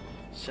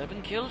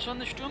 7 kills on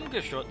the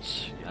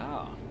Sturmgeschütz.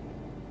 Yeah.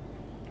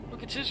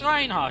 Look at this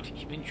Reinhardt.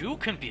 Even you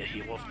can be a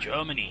hero of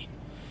Germany.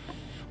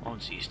 On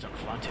the Eastern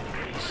Front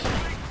anyways.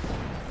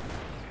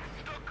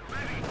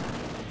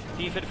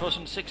 T-54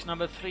 and 6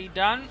 number 3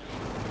 done.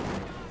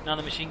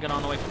 Another machine gun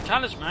on the way from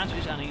Talisman, so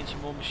he's adding in some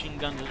more machine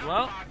guns as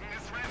well.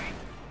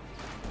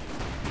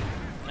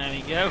 There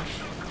we go.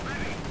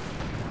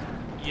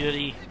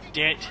 Yuri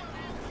dead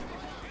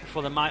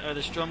for the might of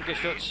the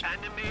Sturmgeschütz.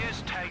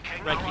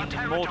 Wrecking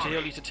the mortar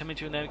here, leads to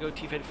Timothy, and there we go.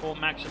 T-54,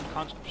 Maxim,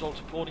 Conscripts all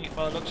supporting it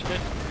by the looks of it.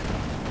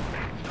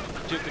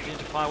 Duke begins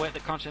to fire away at the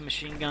constant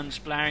machine guns,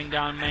 blaring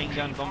down, main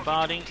gun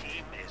bombarding.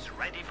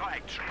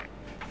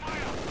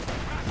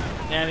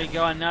 There we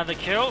go, another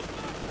kill.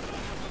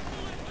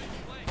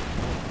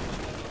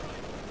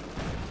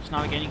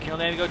 Now we're getting killed.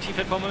 There we go.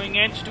 T-54 moving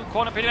in. Stu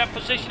corner, pretty bad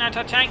position.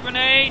 Anti-tank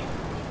grenade.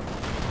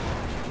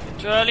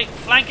 Too early.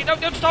 Flank it.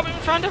 Don't stop him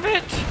in front of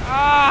it.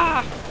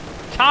 Ah!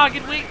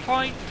 Target weak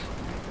point.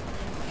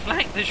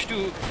 Flank the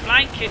Stu.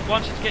 Flank it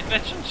once it gets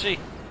veterancy.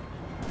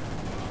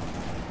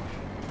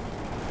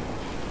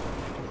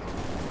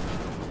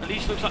 At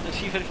least looks like the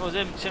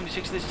T-54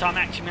 76 this time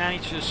actually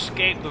managed to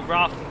escape the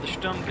wrath of the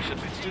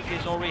Sturmgeschütz. Stu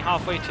is already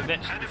halfway to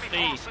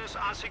veterancy.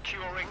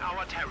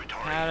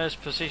 Paris'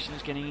 position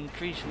is getting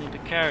increasingly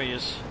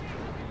precarious.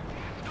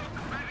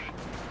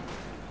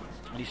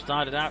 And he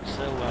started out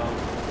so well.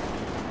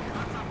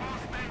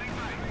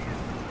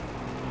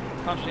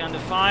 Country under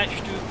fire,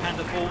 Stu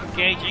Panther 4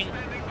 engaging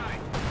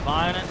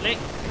violently.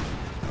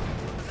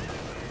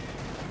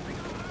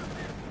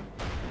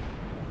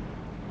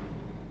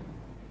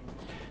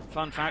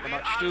 Fun fact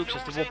about Stooks,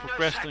 as the war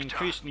progressed, they're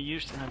increasingly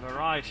used to a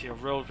variety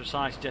of roles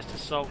besides just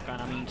assault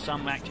gun. I mean,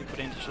 some actually put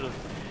into sort of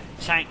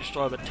tank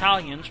destroyer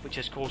battalions, which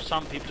has caused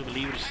some people to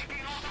believe it was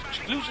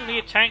exclusively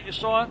a tank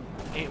destroyer.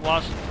 It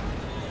wasn't.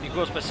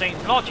 Because by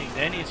same logic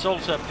then, it's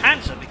also a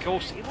panzer,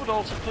 because it would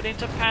also put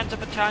into panzer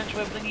battalions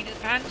wherever they needed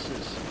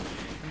panzers.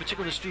 In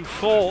particular, the Stu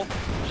 4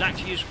 was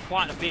actually used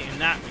quite a bit in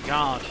that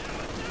regard.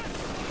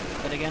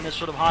 But again, this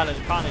sort of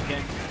highlighted part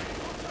again.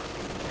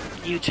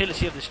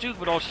 Utility of the Stu,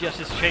 but also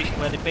just a situation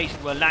where they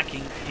basically were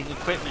lacking in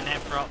equipment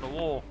throughout the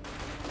war.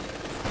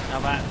 How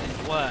bad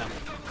things were.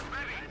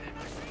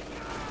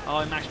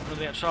 Oh, Max put a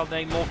bit of trouble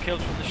there. More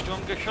kills from the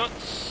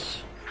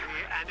Sturmgeschütz.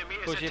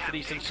 Push here for the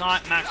eastern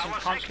side. Max and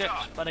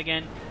conscripts, but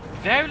again,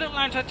 very little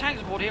anti-tank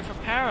support here from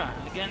Para.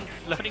 And again,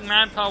 floating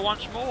manpower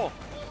once more.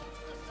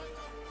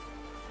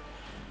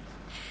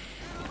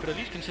 Could at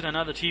least consider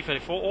another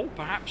T-34, or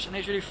perhaps an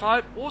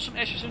H-35, or some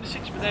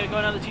S-76, but there we go,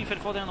 another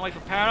T-34 there on the way for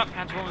Para,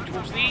 Panther rolling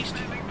towards the east.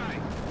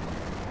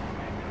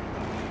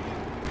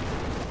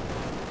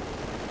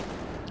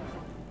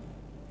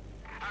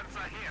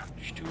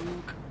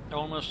 Stug,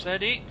 almost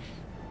ready.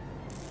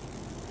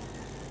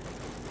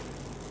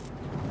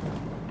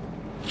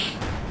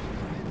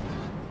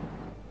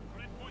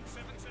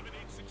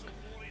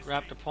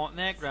 Grab the point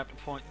there, grab the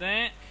point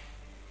there.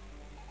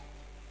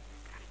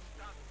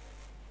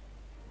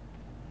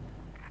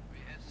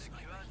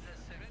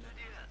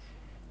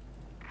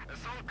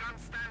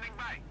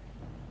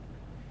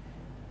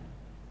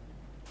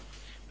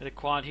 Bit of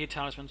quiet here,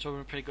 Talisman's over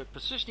in a pretty good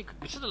position. He could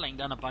consider laying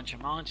down a bunch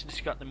of mines, and he's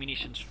got the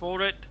munitions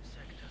for it.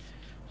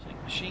 So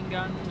machine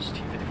guns,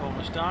 T-54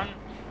 almost done.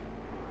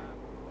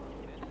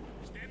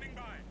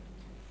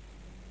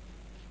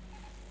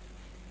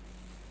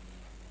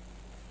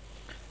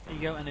 There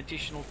you go, an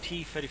additional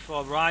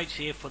T-34 rides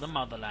here for the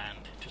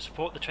motherland to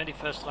support the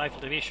 21st Rifle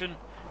Division,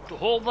 to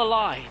hold the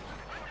line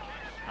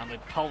and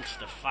repulse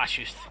the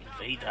fascist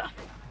invader.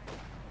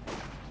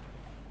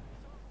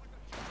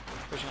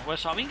 Pushing up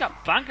west side. We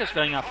got bunkers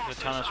going up for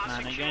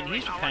Talisman again.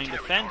 He's preparing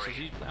defences.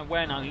 He's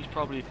aware now he's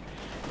probably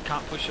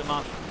can't push them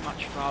off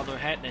much farther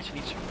ahead there, so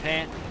he needs to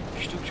prepare.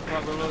 Stooks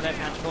probably below that,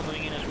 Panther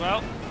moving in as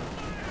well.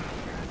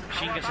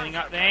 Machine gun sitting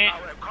up there.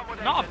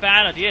 Not a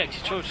bad idea,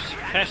 because he chose to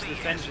suppress the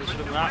defence sort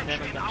of right there.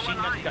 We've got machine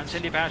guns, we've got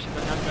incendiary barrels, we've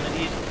got none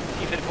grenadiers.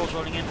 T-34's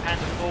rolling in,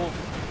 Panther 4.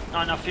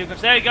 Not enough field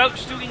guns. There we go.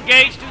 Stu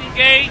engaged, Stu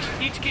engaged.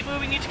 Need to keep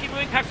moving, need to keep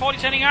moving. Pack 40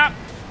 sending up.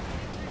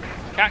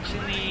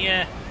 Catching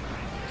the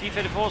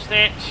T-34's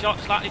there. Shot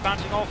slightly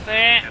bouncing off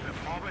there.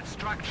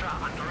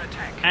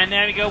 And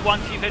there we go. One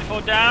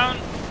T-34 down.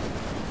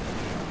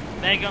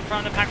 There you go in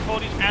front of the Pack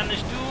 40s and the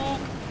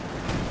Stu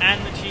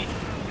and the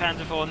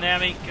T-Panther 4. And there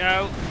we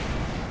go.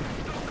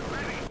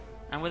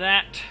 And with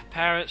that,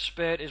 Paris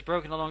Spirit is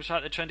broken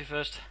alongside the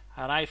 21st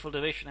Rifle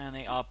Division, and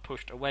they are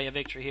pushed away. A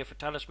victory here for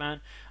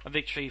Talisman, a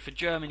victory for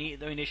Germany,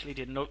 though initially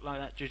didn't look like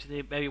that due to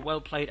the very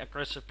well played,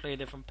 aggressive play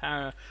there from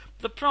Para.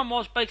 The problem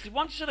was basically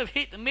once he sort of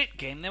hit the mid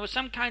game, there was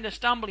some kind of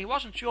stumble. He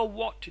wasn't sure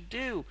what to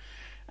do,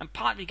 and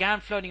partly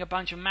began floating a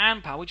bunch of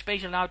manpower, which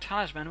basically allowed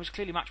Talisman, who was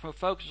clearly much more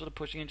focused, sort of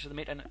pushing into the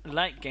mid and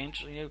late game,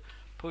 to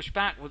push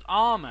back with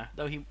armour.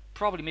 Though he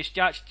probably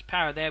misjudged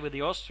Para there with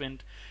the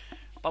Ostwind,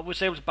 but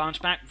was able to bounce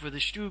back with the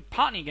Stu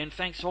partly again,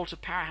 thanks to also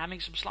Para having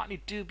some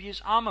slightly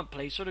dubious armour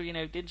play,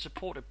 didn't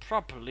support it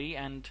properly,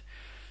 and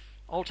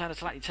also had a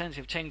slightly tendency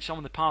of taking some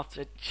of the paths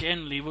that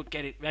generally would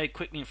get it very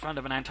quickly in front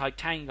of an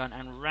anti-tank gun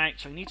and right,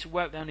 so he needs to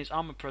work down his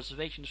armour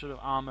preservation,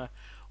 armour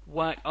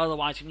work,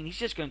 otherwise, he's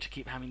just going to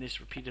keep having this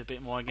repeated a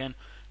bit more again.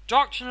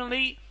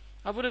 Doctrinally,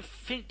 I would have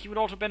think he would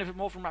also benefit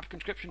more from rapid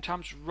conscription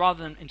times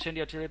rather than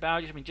incendiary artillery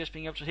barrages. Just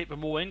being able to hit with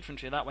more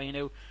infantry, that way,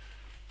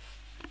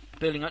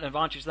 building up an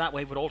advantage that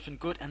way would also been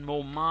good, and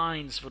more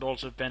mines would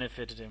also have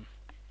benefited him.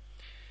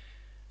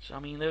 So,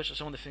 those are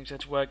some of the things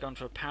that's worked on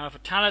for Para. For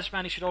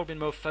Talisman, he should all have been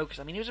more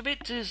focused. He was a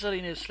bit too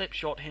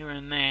slipshot here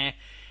and there,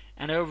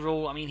 and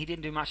overall, he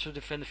didn't do much to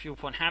defend the fuel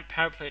point. Had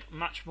Para played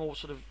much more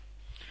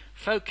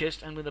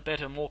focused and with a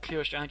better, more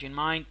clear strategy in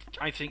mind,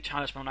 I think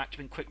Talisman would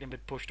actually been quickly been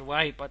pushed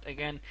away. But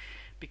again,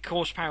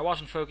 because Para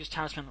wasn't focused,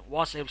 Talisman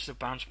was able to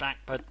bounce back,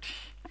 but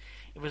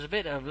it was a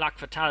bit of luck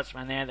for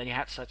Talisman there that he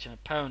had such an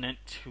opponent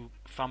who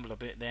fumbled a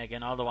bit there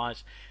again.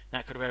 Otherwise,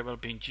 that could have very well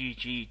been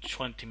GG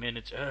 20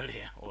 minutes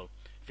earlier, or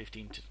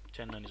 15 to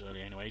 10 minutes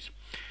earlier anyways.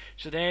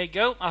 So there you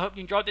go. I hope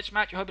you enjoyed this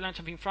match. I hope you learned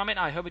something from it.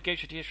 I hope it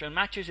gave you ideas for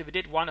matches. If it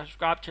did, why not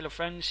subscribe, tell your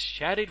friends,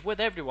 share it with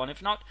everyone.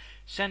 If not,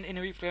 send in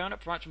a replay on it,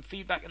 provide some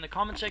feedback in the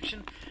comment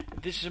section.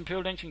 If this is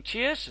Imperial Dancing,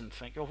 cheers, and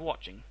thank you all for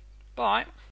watching. Bye.